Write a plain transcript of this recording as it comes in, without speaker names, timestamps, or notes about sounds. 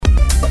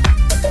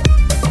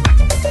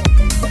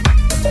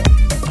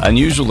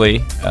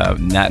Unusually,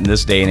 not in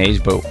this day and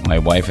age, but my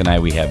wife and I,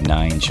 we have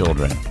 9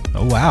 children.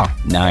 Oh, wow.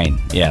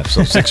 9, yeah.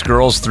 So 6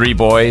 girls, 3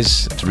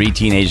 boys, 3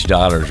 teenage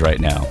daughters right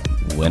now.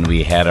 When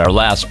we had our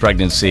last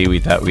pregnancy, we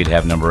thought we'd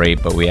have number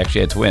 8, but we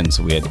actually had twins,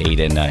 so we had 8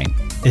 and 9.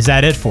 Is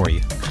that it for you?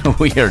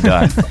 We are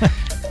done.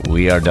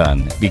 We are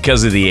done.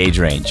 Because of the age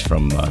range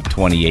from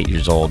 28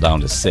 years old down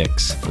to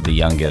 6 for the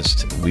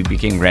youngest, we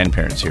became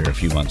grandparents here a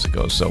few months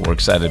ago. So we're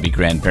excited to be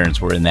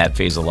grandparents. We're in that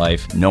phase of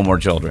life. No more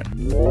children.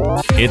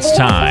 It's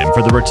time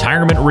for the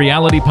Retirement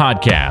Reality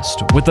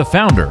Podcast with the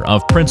founder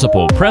of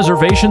Principal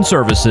Preservation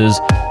Services,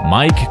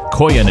 Mike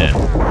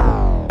Koyanen.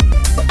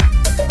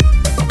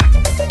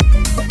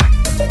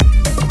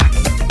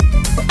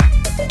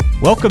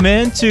 Welcome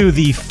into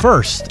the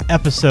first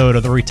episode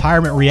of the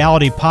Retirement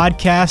Reality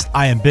Podcast.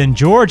 I am Ben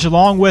George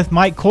along with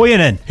Mike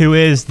Koyanen, who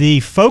is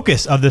the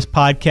focus of this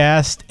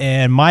podcast.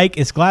 And Mike,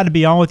 it's glad to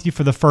be on with you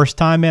for the first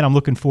time, man. I'm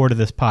looking forward to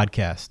this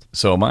podcast.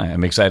 So am I.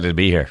 I'm excited to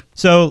be here.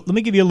 So let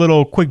me give you a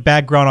little quick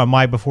background on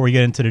Mike before we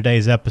get into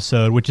today's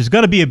episode, which is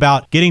going to be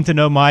about getting to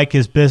know Mike,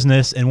 his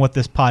business, and what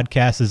this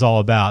podcast is all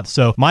about.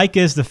 So Mike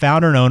is the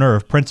founder and owner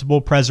of Principal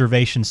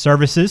Preservation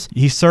Services.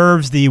 He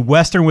serves the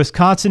Western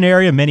Wisconsin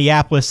area,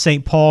 Minneapolis,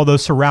 St. Paul,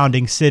 those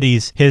surrounding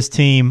cities. His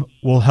team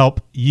will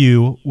help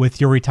you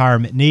with your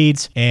retirement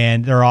needs,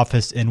 and their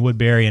office in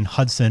Woodbury and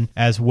Hudson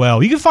as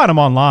well. You can find them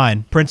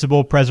online,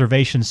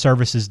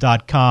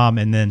 principalpreservationservices.com,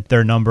 and then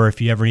their number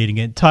if you ever need to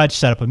get in touch,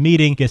 set up a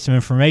meeting, get some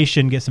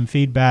information, get some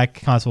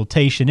feedback,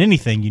 consultation,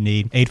 anything you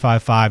need,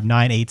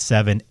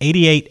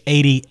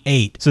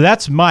 855-987-8888. So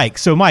that's Mike.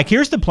 So Mike,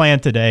 here's the plan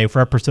today for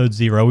episode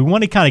 0. We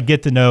want to kind of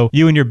get to know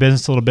you and your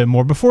business a little bit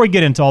more before we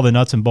get into all the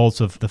nuts and bolts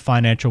of the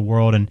financial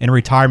world and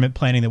retirement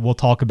planning that we'll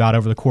talk about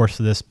over the course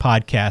of this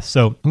podcast.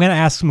 So I'm going to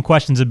ask some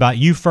questions about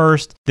you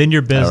first, then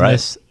your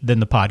business, then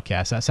the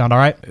podcast. That sound all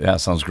right? Yeah,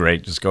 sounds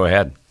great. Just go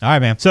ahead. All right,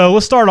 man. So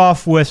let's start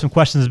off with some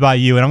questions about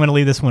you, and I'm going to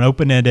leave this one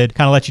open-ended,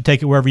 kind of let you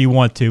take it wherever you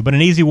want to, but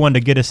an easy one to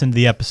get us into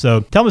the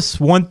episode. Tell us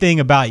one thing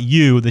about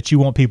you that you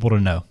want people to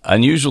know.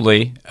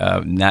 Unusually,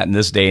 not in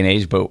this day and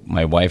age, but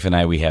my wife and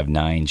I, we have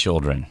 9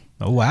 children.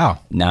 Oh, wow.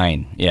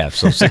 9, yeah.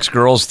 So 6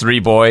 girls, 3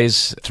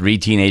 boys, 3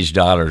 teenage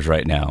daughters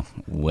right now.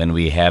 When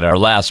we had our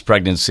last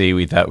pregnancy,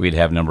 we thought we'd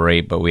have number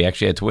 8, but we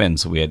actually had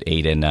twins, so we had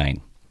 8 and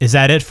 9. Is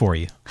that it for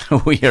you?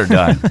 We are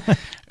done.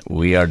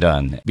 We are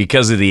done.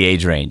 Because of the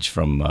age range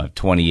from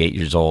 28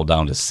 years old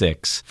down to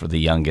 6 for the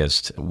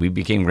youngest, we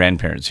became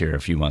grandparents here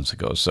a few months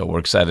ago. So we're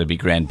excited to be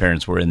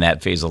grandparents. We're in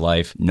that phase of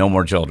life. No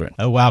more children.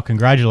 Oh, wow.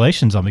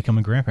 Congratulations on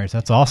becoming grandparents.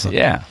 That's awesome.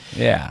 Yeah.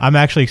 I'm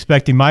actually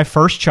expecting my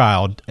first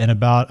child in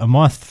about a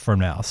month from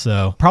now.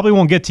 So probably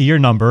won't get to your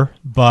number,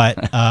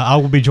 but I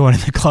will be joining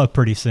the club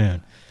pretty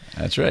soon.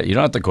 That's right. You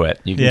don't have to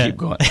quit. You can keep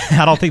going.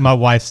 I don't think my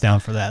wife's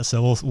down for that,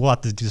 so we'll have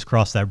to just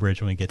cross that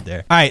bridge when we get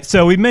there. All right,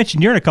 so we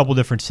mentioned you're in a couple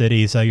different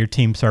cities, your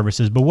team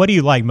services, but what do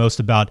you like most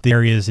about the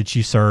areas that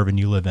you serve and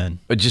you live in?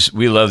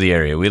 We love the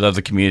area. We love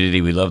the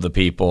community. We love the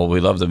people. We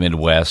love the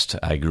Midwest.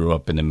 I grew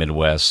up in the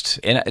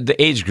Midwest. And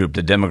the age group,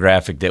 the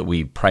demographic that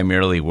we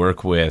primarily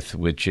work with,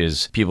 which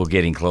is people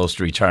getting close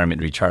to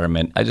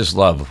retirement, I just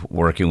love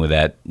working with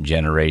that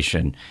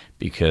generation,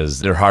 because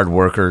they're hard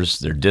workers,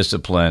 they're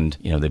disciplined,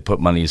 they put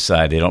money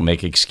aside, they don't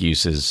make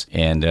excuses,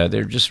 and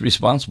they're just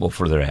responsible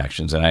for their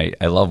actions. And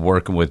I love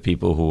working with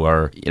people who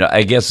are,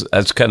 I guess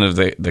that's kind of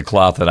the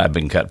cloth that I've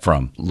been cut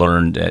from,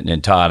 learned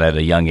and taught at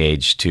a young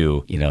age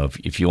to,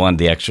 if you want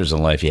the extras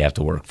in life, you have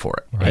to work for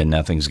it, right? And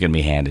nothing's going to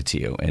be handed to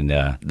you. And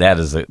that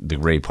is the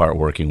great part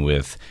working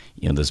with,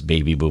 this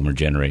baby boomer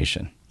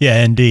generation.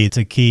 Yeah, indeed. It's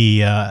a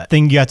key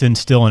thing you have to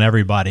instill in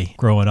everybody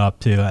growing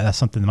up, too. That's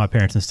something that my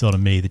parents instilled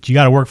in me, that you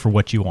got to work for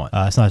what you want.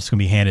 It's not just going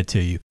to be handed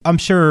to you. I'm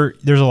sure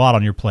there's a lot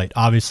on your plate,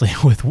 obviously,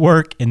 with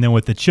work and then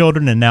with the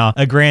children and now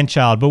a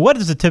grandchild. But what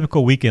does a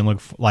typical weekend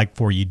look like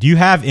for you? Do you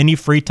have any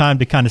free time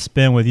to kind of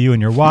spend with you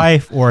and your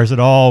wife, or is it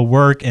all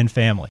work and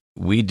family?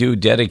 We do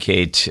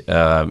dedicate,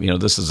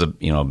 this is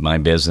my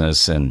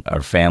business, and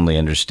our family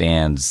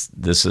understands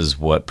this is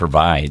what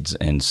provides.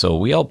 And so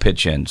we all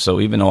pitch in. So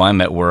even though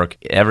I'm at work,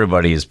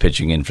 everybody is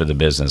pitching in for the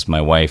business.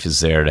 My wife is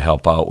there to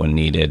help out when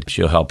needed.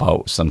 She'll help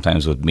out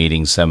sometimes with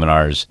meetings,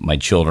 seminars. My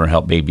children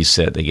help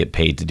babysit. They get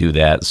paid to do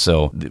that.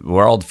 So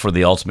we're all for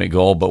the ultimate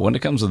goal. But when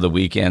it comes to the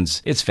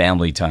weekends, it's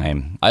family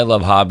time. I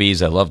love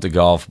hobbies. I love to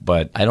golf,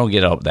 but I don't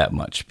get out that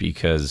much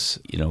because,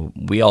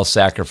 we all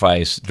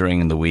sacrifice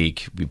during the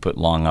week. We put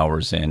long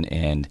hours in,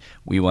 and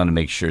we want to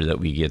make sure that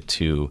we get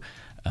to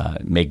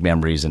make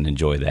memories and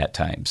enjoy that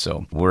time.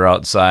 So we're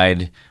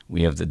outside.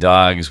 We have the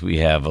dogs. We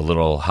have a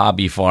little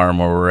hobby farm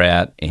where we're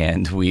at,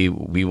 and we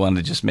want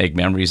to just make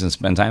memories and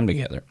spend time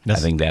together. I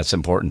think that's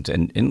important.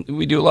 And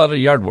we do a lot of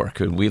yard work.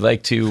 We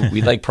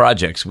like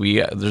projects.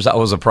 There's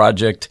always a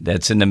project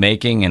that's in the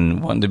making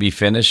and wanting to be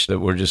finished that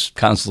we're just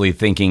constantly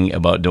thinking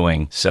about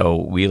doing. So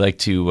we like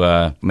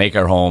to make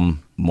our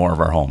home more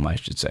of our home, I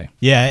should say.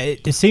 Yeah,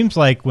 it seems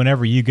like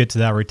whenever you get to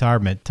that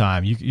retirement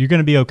time, you're going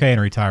to be okay in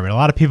retirement. A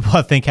lot of people,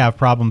 I think, have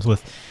problems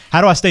with How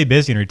do I stay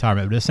busy in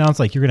retirement? But it sounds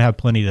like you're going to have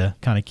plenty to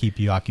kind of keep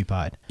you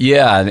occupied.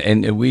 Yeah,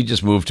 and we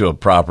just moved to a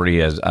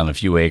property on a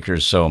few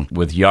acres, so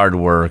with yard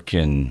work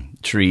and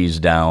trees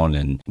down,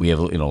 and we have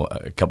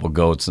a couple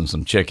goats and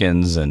some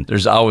chickens, and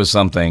there's always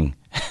something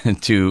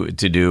to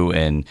do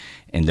and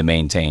to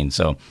maintain.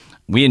 So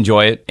we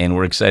enjoy it, and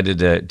we're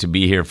excited to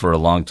be here for a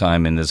long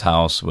time in this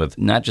house with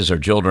not just our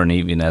children,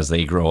 even as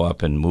they grow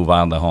up and move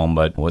out of the home,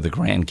 but with the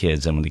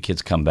grandkids. And when the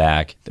kids come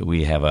back, that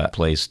we have a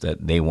place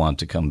that they want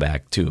to come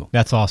back to.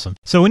 That's awesome.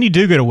 So when you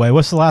do get away,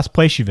 what's the last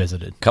place you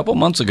visited? A couple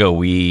months ago,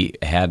 we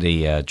had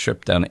a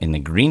trip down in the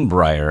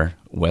Greenbrier,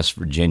 West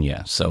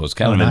Virginia. So it's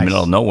kind of in the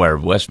middle of nowhere.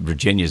 West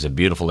Virginia is a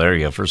beautiful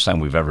area. First time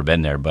we've ever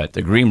been there. But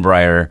the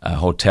Greenbrier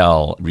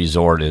Hotel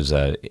Resort is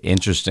an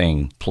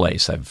interesting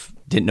place.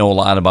 Didn't know a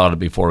lot about it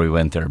before we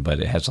went there,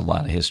 but it has a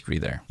lot of history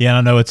there. Yeah,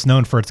 I know it's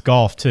known for its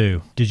golf,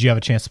 too. Did you have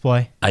a chance to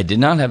play? I did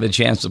not have a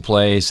chance to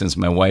play. Since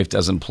my wife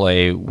doesn't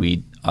play,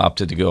 we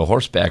opted to go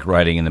horseback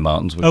riding in the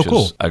mountains, which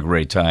was a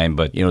great time.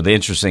 But, the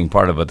interesting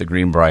part about the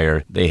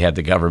Greenbrier, they had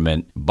the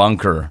government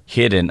bunker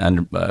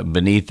hidden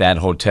beneath that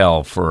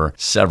hotel for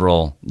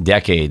several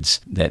decades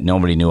that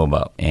nobody knew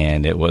about.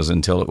 And it was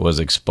until it was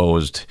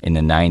exposed in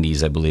the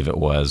 90s, I believe it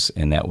was.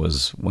 And that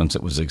was once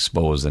it was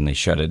exposed, and they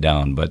shut it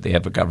down. But they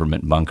have a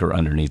government bunker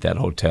underneath that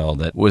hotel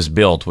that was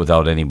built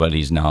without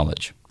anybody's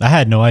knowledge. I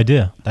had no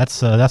idea.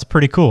 That's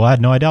pretty cool. I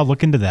had no idea. I'll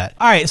look into that.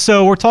 All right,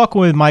 so we're talking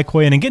with Mike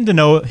Koyonen and getting to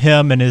know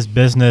him and his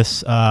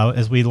business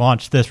as we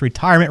launch this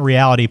Retirement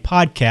Reality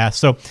podcast.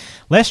 So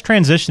let's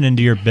transition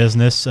into your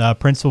business,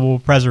 Principal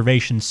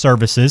Preservation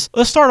Services.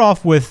 Let's start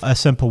off with a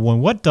simple one.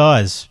 What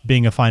does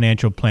being a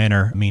financial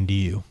planner mean to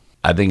you?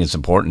 I think it's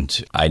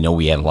important. I know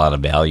we add a lot of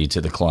value to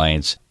the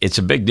clients. It's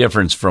a big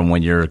difference from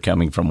when you're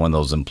coming from one of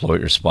those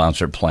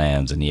employer-sponsored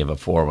plans and you have a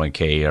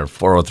 401k or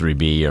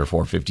 403b or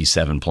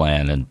 457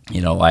 plan. And,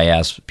 I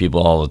ask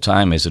people all the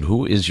time, I said,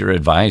 who is your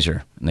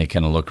advisor? And they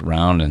kind of look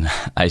around, and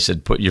I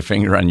said, put your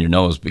finger on your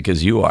nose,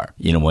 because you are.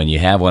 When you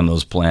have one of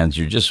those plans,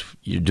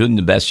 you're doing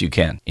the best you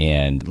can.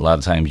 And a lot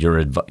of times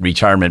your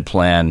retirement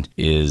plan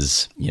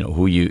is,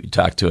 who you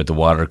talk to at the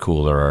water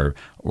cooler, or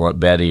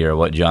what Betty or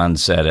what John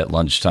said at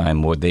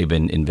lunchtime, what they've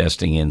been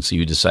investing in, so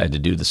you decide to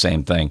do the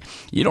same thing.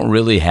 You don't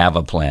really have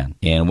a plan.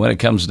 And when it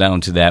comes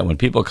down to that, when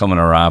people come in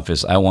our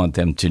office, I want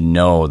them to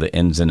know the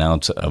ins and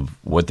outs of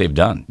what they've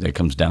done. It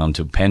comes down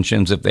to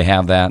pensions, if they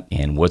have that,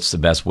 and what's the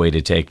best way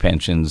to take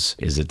pensions.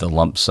 Is it the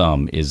lump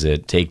sum? Is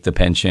it take the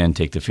pension,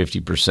 take the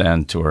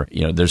 50%, or,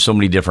 there's so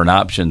many different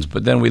options.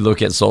 But then we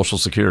look at Social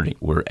Security.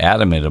 We're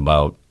adamant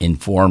about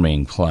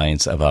informing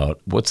clients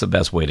about what's the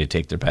best way to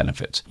take their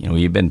benefits.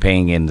 You've been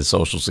paying into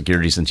Social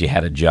Security since you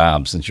had a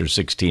job, since you're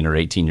 16 or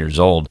 18 years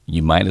old.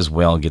 You might as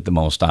well get the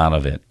most out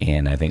of it.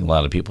 And I think a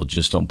lot of people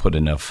just don't put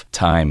enough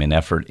time and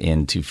effort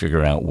into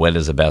figuring out what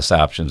is the best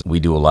options. We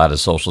do a lot of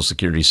Social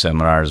Security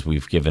seminars.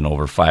 We've given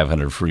over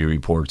 500 free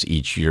reports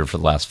each year for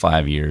the last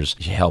 5 years,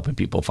 helping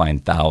people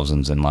find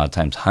thousands and a lot of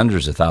times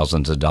hundreds of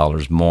thousands of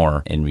dollars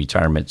more in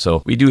retirement.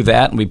 So we do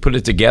that, and we put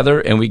it together,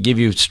 and we give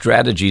you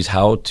strategies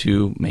how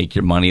to make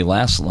your money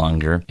last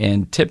longer.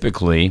 And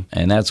typically,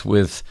 and that's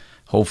with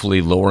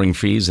hopefully lowering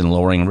fees and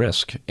lowering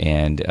risk,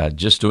 and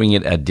just doing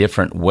it a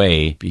different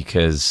way,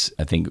 because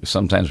I think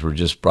sometimes we're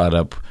just brought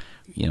up,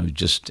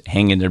 just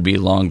hang in there, be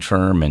long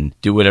term, and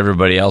do what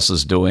everybody else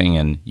is doing,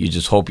 and you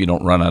just hope you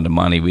don't run out of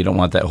money. We don't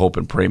want that hope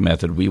and pray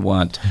method. We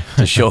want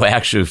to show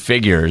actual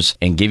figures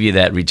and give you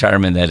that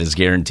retirement that is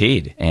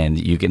guaranteed, and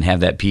you can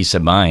have that peace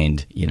of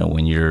mind,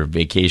 when you're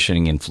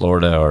vacationing in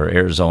Florida or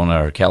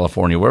Arizona or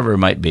California, wherever it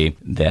might be,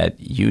 that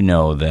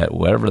that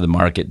whatever the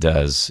market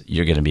does,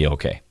 you're going to be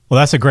okay. Well,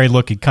 that's a great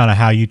look at kind of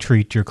how you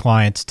treat your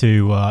clients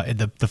to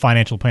the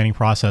financial planning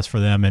process for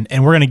them.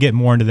 And we're going to get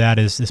more into that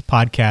as this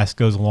podcast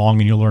goes along,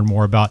 and you'll learn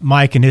more about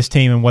Mike and his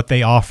team and what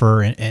they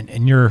offer.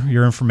 And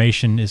your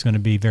information is going to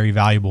be very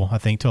valuable, I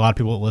think, to a lot of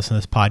people that listen to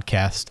this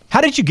podcast.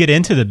 How did you get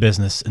into the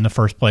business in the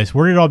first place?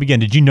 Where did it all begin?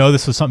 Did you know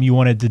this was something you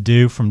wanted to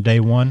do from day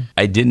one?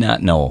 I did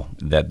not know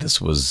that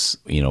this was,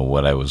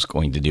 what I was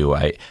going to do.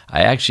 I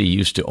actually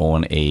used to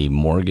own a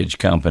mortgage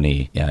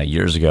company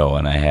years ago,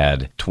 and I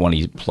had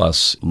 20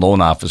 plus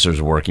loan officers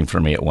working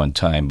for me at one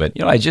time. But,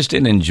 I just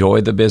didn't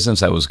enjoy the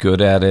business. I was good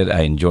at it.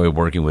 I enjoy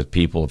working with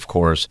people, of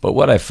course. But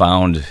what I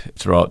found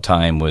throughout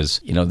time was,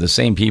 the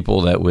same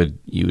people that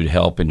you would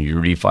help and you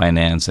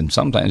refinance, and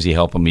sometimes you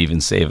help them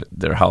even save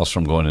their house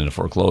from going into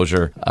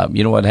foreclosure.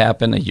 You know what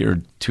happened?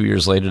 2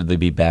 years later, they'd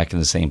be back in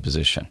the same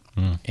position.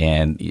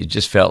 And it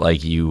just felt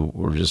like you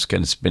were just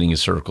kind of spinning in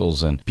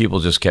circles, and people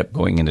just kept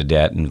going into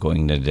debt.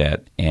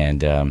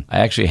 And I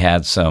actually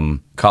had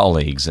some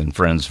colleagues and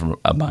friends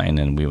of mine,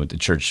 and we went to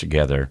church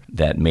together,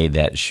 that made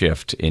that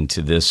shift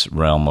into this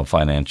realm of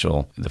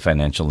the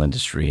financial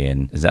industry.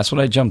 And that's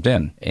when I jumped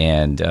in,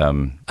 and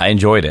I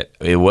enjoyed it.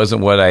 It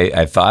wasn't what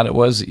I thought it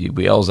was.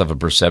 We always have a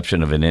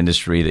perception of an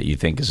industry that you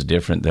think is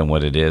different than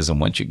what it is. And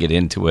once you get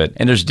into it,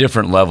 and there's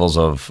different levels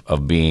of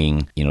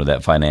being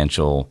that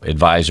financial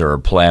advisor or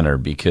planner,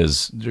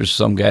 because there's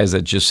some guys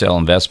that just sell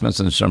investments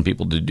and some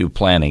people that do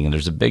planning, and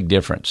there's a big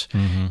difference.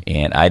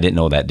 And I didn't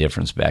know that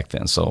difference back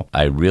then. So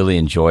I really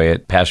enjoy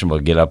it. Passionate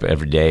about get up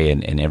every day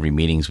and every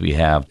meetings we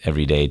have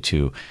every day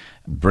to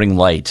bring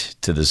light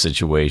to the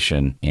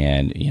situation.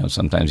 And,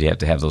 sometimes you have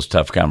to have those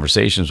tough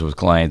conversations with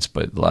clients,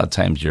 but a lot of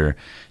times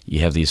you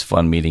have these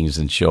fun meetings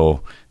and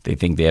show they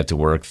think they have to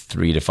work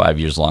 3 to 5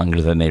 years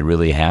longer than they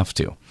really have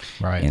to.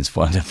 Right. And it's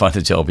fun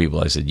to tell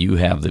people, I said, you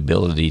have the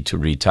ability to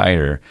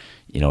retire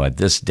at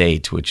this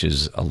date, which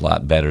is a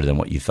lot better than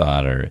what you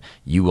thought, or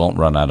you won't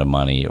run out of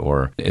money,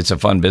 or it's a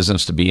fun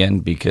business to be in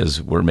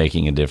because we're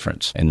making a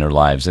difference in their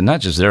lives. And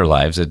not just their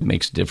lives, it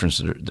makes a difference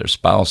to their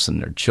spouse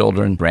and their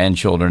children,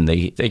 grandchildren.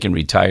 They can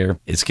retire.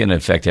 It's going to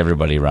affect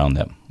everybody around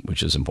them,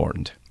 which is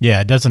important. Yeah,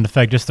 it doesn't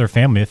affect just their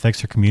family, it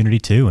affects their community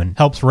too, and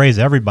helps raise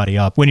everybody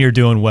up when you're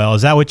doing well.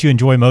 Is that what you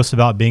enjoy most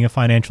about being a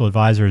financial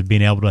advisor, is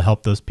being able to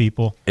help those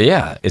people?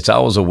 Yeah, it's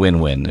always a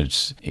win-win.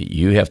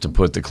 You have to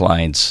put the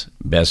client's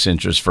best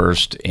interest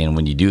first, and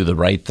when you do the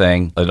right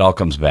thing, it all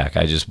comes back.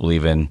 I just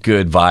believe in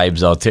good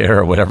vibes out there,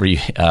 or whatever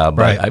but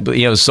right. I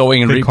believe,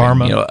 sowing and good reaping.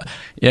 Karma.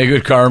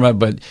 Good karma,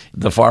 but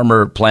the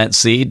farmer plants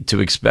seed to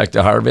expect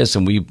a harvest,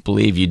 and we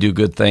believe you do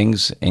good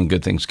things, and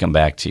good things come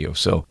back to you.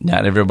 So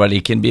not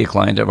everybody can be a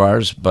client of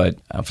ours, but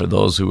for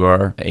those who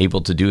are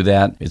able to do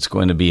that, it's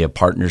going to be a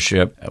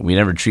partnership. We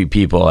never treat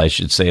people, I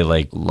should say,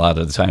 like a lot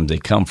of the time they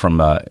come from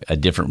a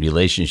different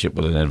relationship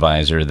with an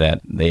advisor,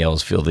 that they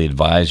always feel the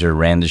advisor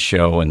ran the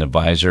show and the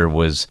advisor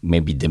was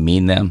maybe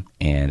demean them.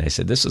 And I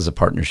said, this is a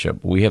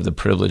partnership. We have the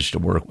privilege to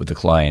work with the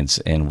clients,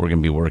 and we're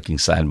going to be working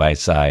side by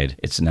side.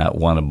 It's not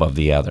one above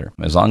the other.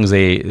 As long as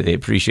they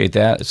appreciate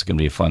that, it's going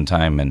to be a fun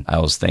time. And I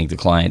always thank the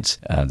clients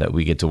that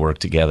we get to work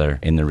together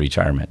in their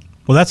retirement.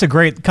 Well, that's a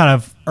great kind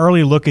of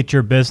early look at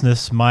your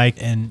business, Mike.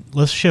 And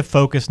let's shift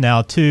focus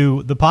now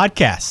to the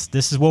podcast.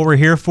 This is what we're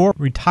here for,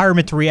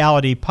 Retirement to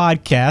Reality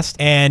podcast.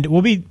 And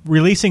we'll be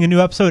releasing a new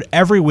episode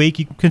every week.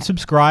 You can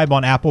subscribe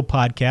on Apple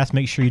Podcasts.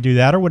 Make sure you do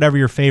that, or whatever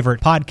your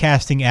favorite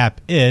podcasting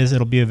app is.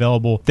 It'll be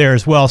available there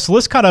as well. So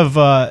let's kind of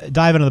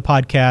dive into the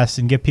podcast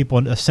and give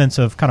people a sense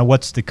of kind of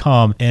what's to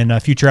come in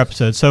future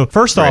episodes. So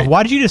first off,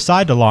 why did you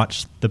decide to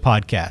launch the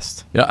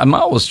podcast? I'm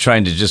always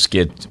trying to just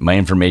get my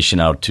information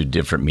out to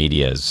different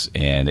medias.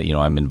 And,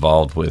 I'm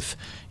involved with,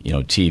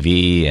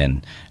 TV,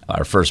 and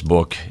our first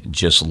book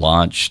just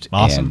launched.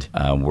 Awesome.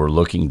 And we're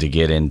looking to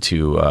get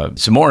into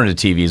some more into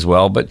TV as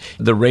well. But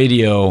the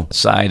radio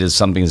side is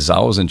something that's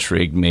always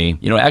intrigued me.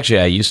 Actually,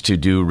 I used to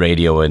do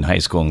radio in high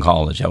school and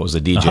college. I was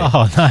a DJ.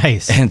 Oh,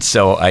 nice. And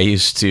so I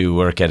used to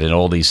work at an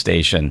oldie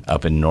station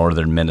up in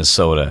northern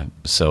Minnesota.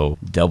 So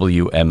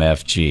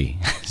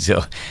WMFG.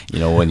 So,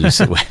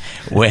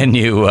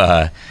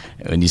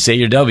 when you say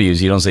your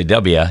W's, you don't say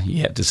W.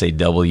 You have to say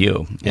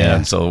W. Yeah.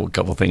 And so a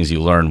couple of things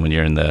you learn when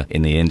you're in the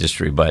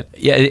industry. But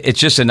yeah, it's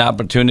just an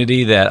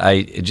opportunity that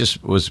it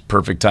just was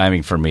perfect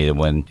timing for me. That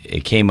when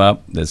it came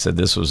up, that said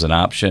this was an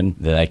option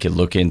that I could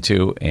look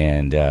into,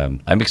 and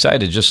I'm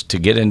excited just to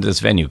get into this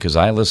venue because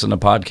I listen to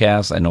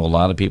podcasts. I know a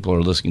lot of people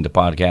are listening to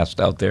podcasts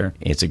out there.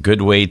 It's a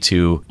good way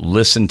to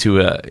listen to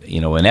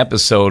an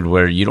episode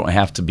where you don't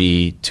have to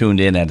be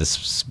tuned in at a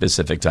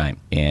specific time.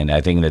 And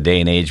I think in the day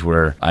and age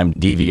where I'm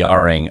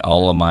DVRing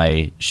all of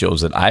my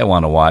shows that I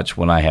want to watch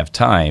when I have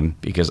time,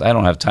 because I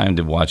don't have time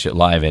to watch it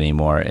live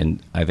anymore.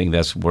 And I think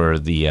that's where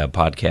the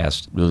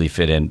podcast really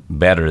fit in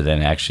better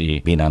than actually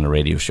being on a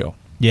radio show.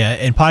 Yeah,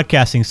 and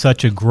podcasting is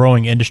such a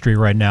growing industry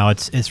right now.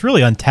 It's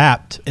really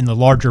untapped in the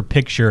larger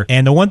picture.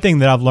 And the one thing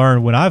that I've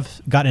learned when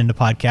I've gotten into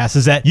podcasts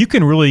is that you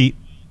can really,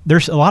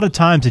 there's a lot of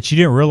times that you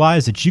didn't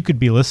realize that you could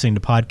be listening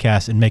to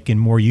podcasts and making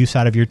more use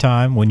out of your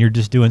time when you're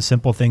just doing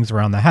simple things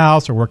around the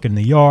house or working in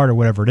the yard or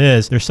whatever it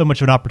is. There's so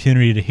much of an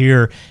opportunity to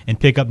hear and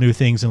pick up new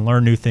things and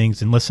learn new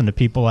things and listen to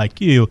people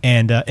like you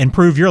and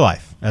improve your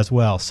life as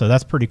well. So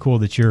that's pretty cool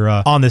that you're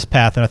on this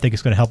path, and I think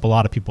it's going to help a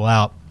lot of people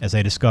out as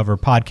they discover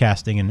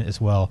podcasting and as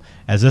well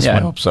as this one. I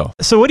hope so.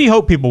 So what do you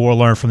hope people will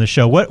learn from the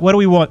show? What do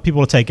we want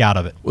people to take out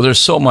of it? Well,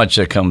 there's so much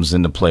that comes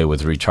into play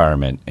with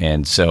retirement,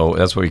 and so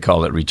that's what we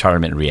call it,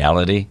 retirement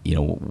reality.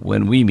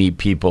 When we meet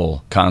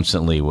people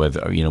constantly with,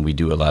 we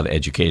do a lot of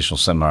educational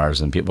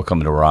seminars and people come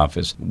into our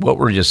office, what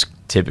we're just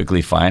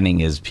typically finding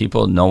is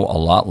people know a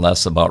lot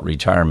less about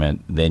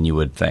retirement than you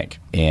would think.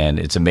 And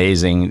it's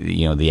amazing,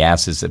 the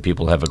assets that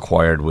people have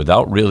acquired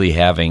without really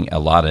having a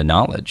lot of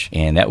knowledge.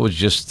 And that was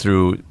just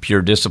through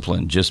pure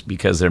discipline, just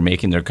because they're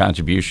making their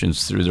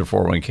contributions through their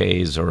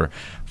 401ks or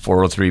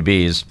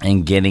 403bs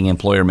and getting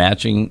employer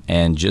matching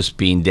and just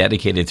being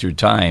dedicated through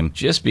time,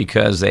 just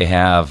because they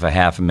have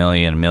 $500,000,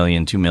 $1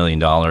 million, $2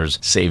 million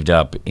saved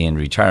up in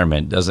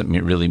retirement doesn't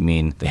really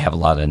mean they have a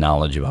lot of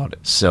knowledge about it.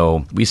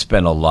 So we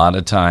spend a lot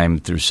of time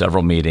through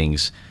several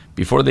meetings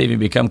before they even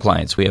become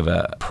clients. We have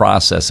a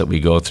process that we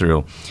go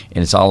through,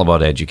 and it's all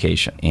about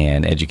education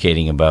and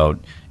educating about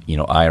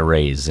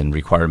IRAs and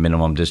required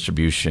minimum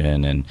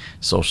distribution and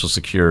Social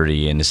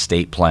Security and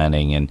estate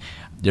planning. And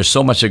there's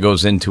so much that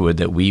goes into it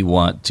that we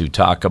want to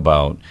talk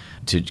about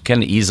to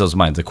kind of ease those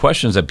minds. The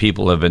questions that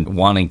people have been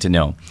wanting to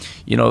know.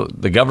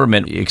 The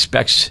government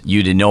expects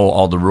you to know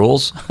all the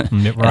rules. Right.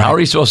 And how are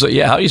you supposed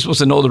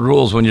to know the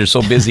rules when you're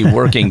so busy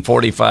working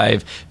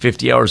 45,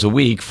 50 hours a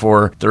week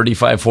for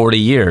 35, 40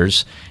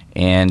 years?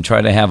 And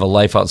try to have a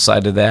life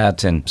outside of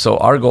that. And so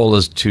our goal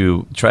is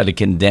to try to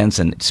condense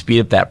and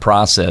speed up that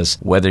process,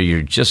 whether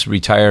you're just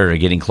retired or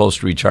getting close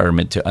to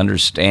retirement, to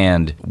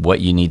understand what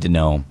you need to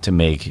know to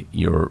make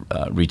your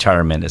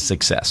retirement a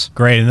success.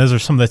 Great. And those are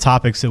some of the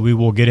topics that we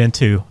will get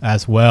into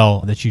as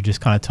well that you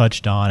just kind of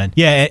touched on. And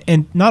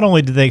and not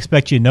only do they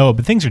expect you to know it,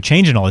 but things are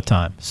changing all the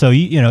time. So,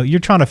 you're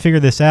trying to figure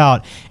this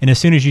out. And as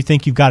soon as you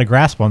think you've got a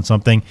grasp on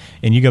something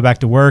and you go back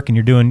to work and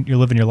you're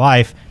living your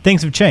life,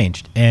 things have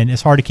changed. And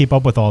it's hard to keep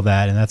up with all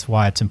that, and that's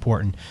why it's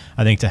important,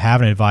 I think, to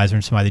have an advisor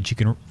and somebody that you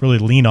can really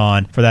lean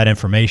on for that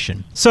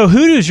information. So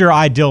who is your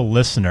ideal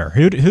listener?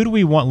 Who do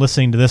we want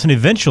listening to this, and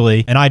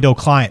eventually an ideal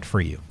client for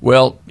you?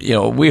 Well,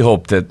 we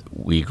hope that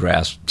we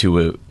grasp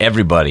to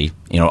everybody,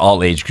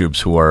 all age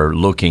groups who are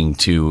looking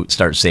to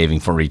start saving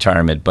for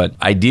retirement. But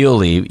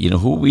ideally,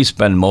 who we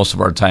spend most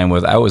of our time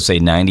with, I would say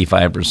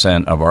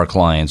 95% of our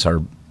clients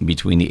are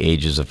between the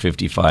ages of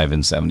 55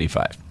 and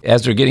 75.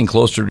 As they're getting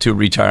closer to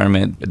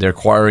retirement, they're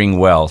acquiring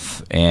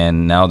wealth,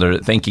 and now they're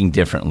thinking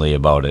differently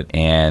about it.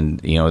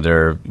 And,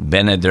 they've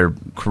been at their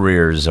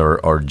careers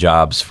or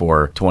jobs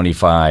for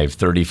 25,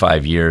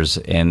 35 years,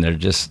 and they're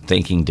just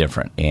thinking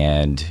different.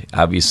 And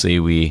obviously,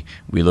 we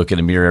look in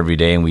the mirror every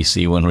day and we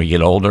see when we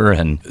get older.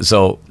 And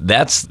so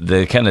that's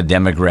the kind of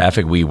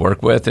demographic we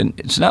work with. And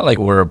it's not like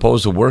we're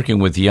opposed to working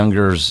with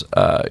younger,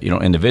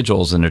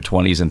 individuals in their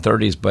 20s and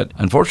 30s, but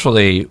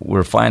unfortunately,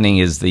 we're finding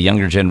is the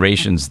younger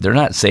generations, they're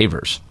not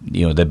savers.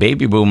 The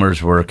baby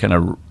boomers were kind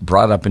of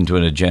brought up into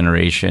a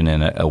generation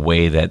in a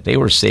way that they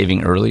were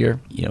saving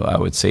earlier. I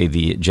would say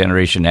the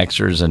Generation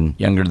Xers and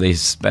younger, they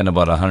spend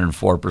about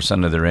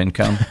 104% of their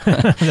income.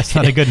 That's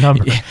not a good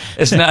number.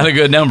 It's not a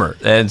good number.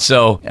 And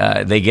so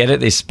they get it,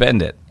 they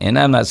spend it. And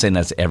I'm not saying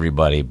that's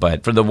everybody,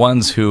 but for the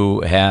ones who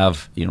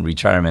have,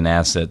 retirement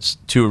assets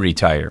to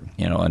retire,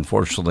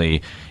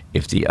 unfortunately,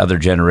 if the other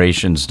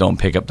generations don't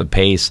pick up the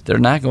pace, they're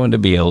not going to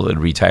be able to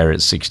retire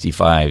at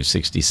 65,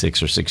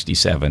 66, or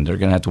 67. They're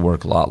going to have to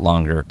work a lot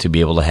longer to be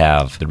able to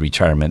have the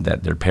retirement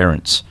that their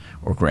parents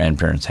or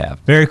grandparents have.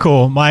 Very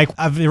cool. Mike,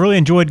 I've really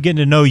enjoyed getting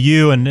to know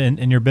you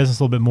and your business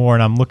a little bit more,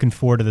 and I'm looking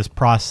forward to this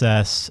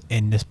process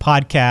and this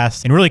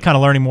podcast and really kind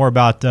of learning more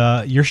about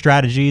your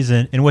strategies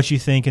and what you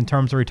think in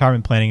terms of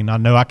retirement planning. And I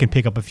know I can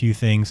pick up a few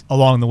things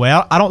along the way.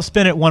 I don't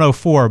spend at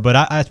 104, but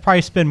I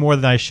probably spend more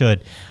than I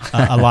should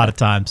a lot of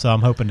times. So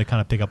I'm hoping to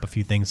kind of pick up a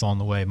few things along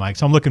the way, Mike.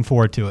 So I'm looking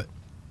forward to it.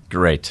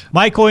 Great.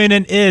 Mike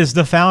Koyanen is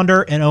the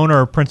founder and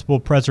owner of Principal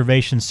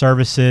Preservation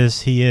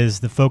Services. He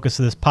is the focus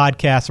of this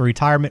podcast, a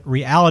retirement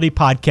reality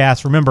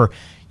podcast. Remember,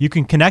 you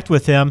can connect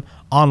with him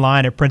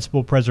online at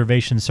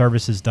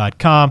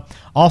principalpreservationservices.com.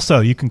 Also,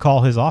 you can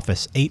call his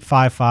office,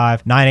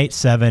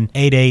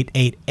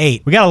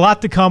 855-987-8888. We got a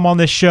lot to come on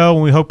this show,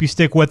 and we hope you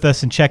stick with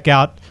us and check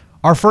out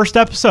our first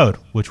episode,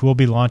 which we'll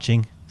be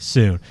launching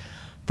soon.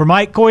 For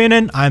Mike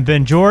Koyanen, I'm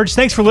Ben George.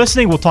 Thanks for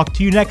listening. We'll talk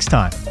to you next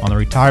time on the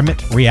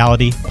Retirement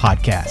Reality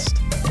Podcast.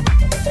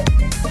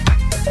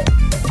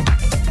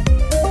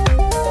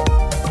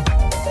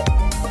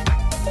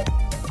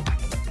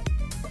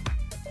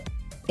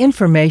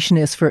 Information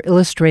is for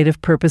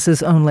illustrative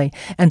purposes only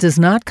and does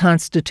not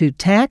constitute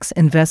tax,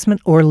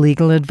 investment, or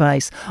legal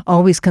advice.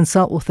 Always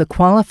consult with a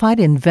qualified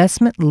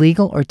investment,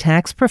 legal, or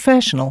tax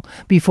professional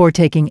before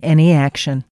taking any action.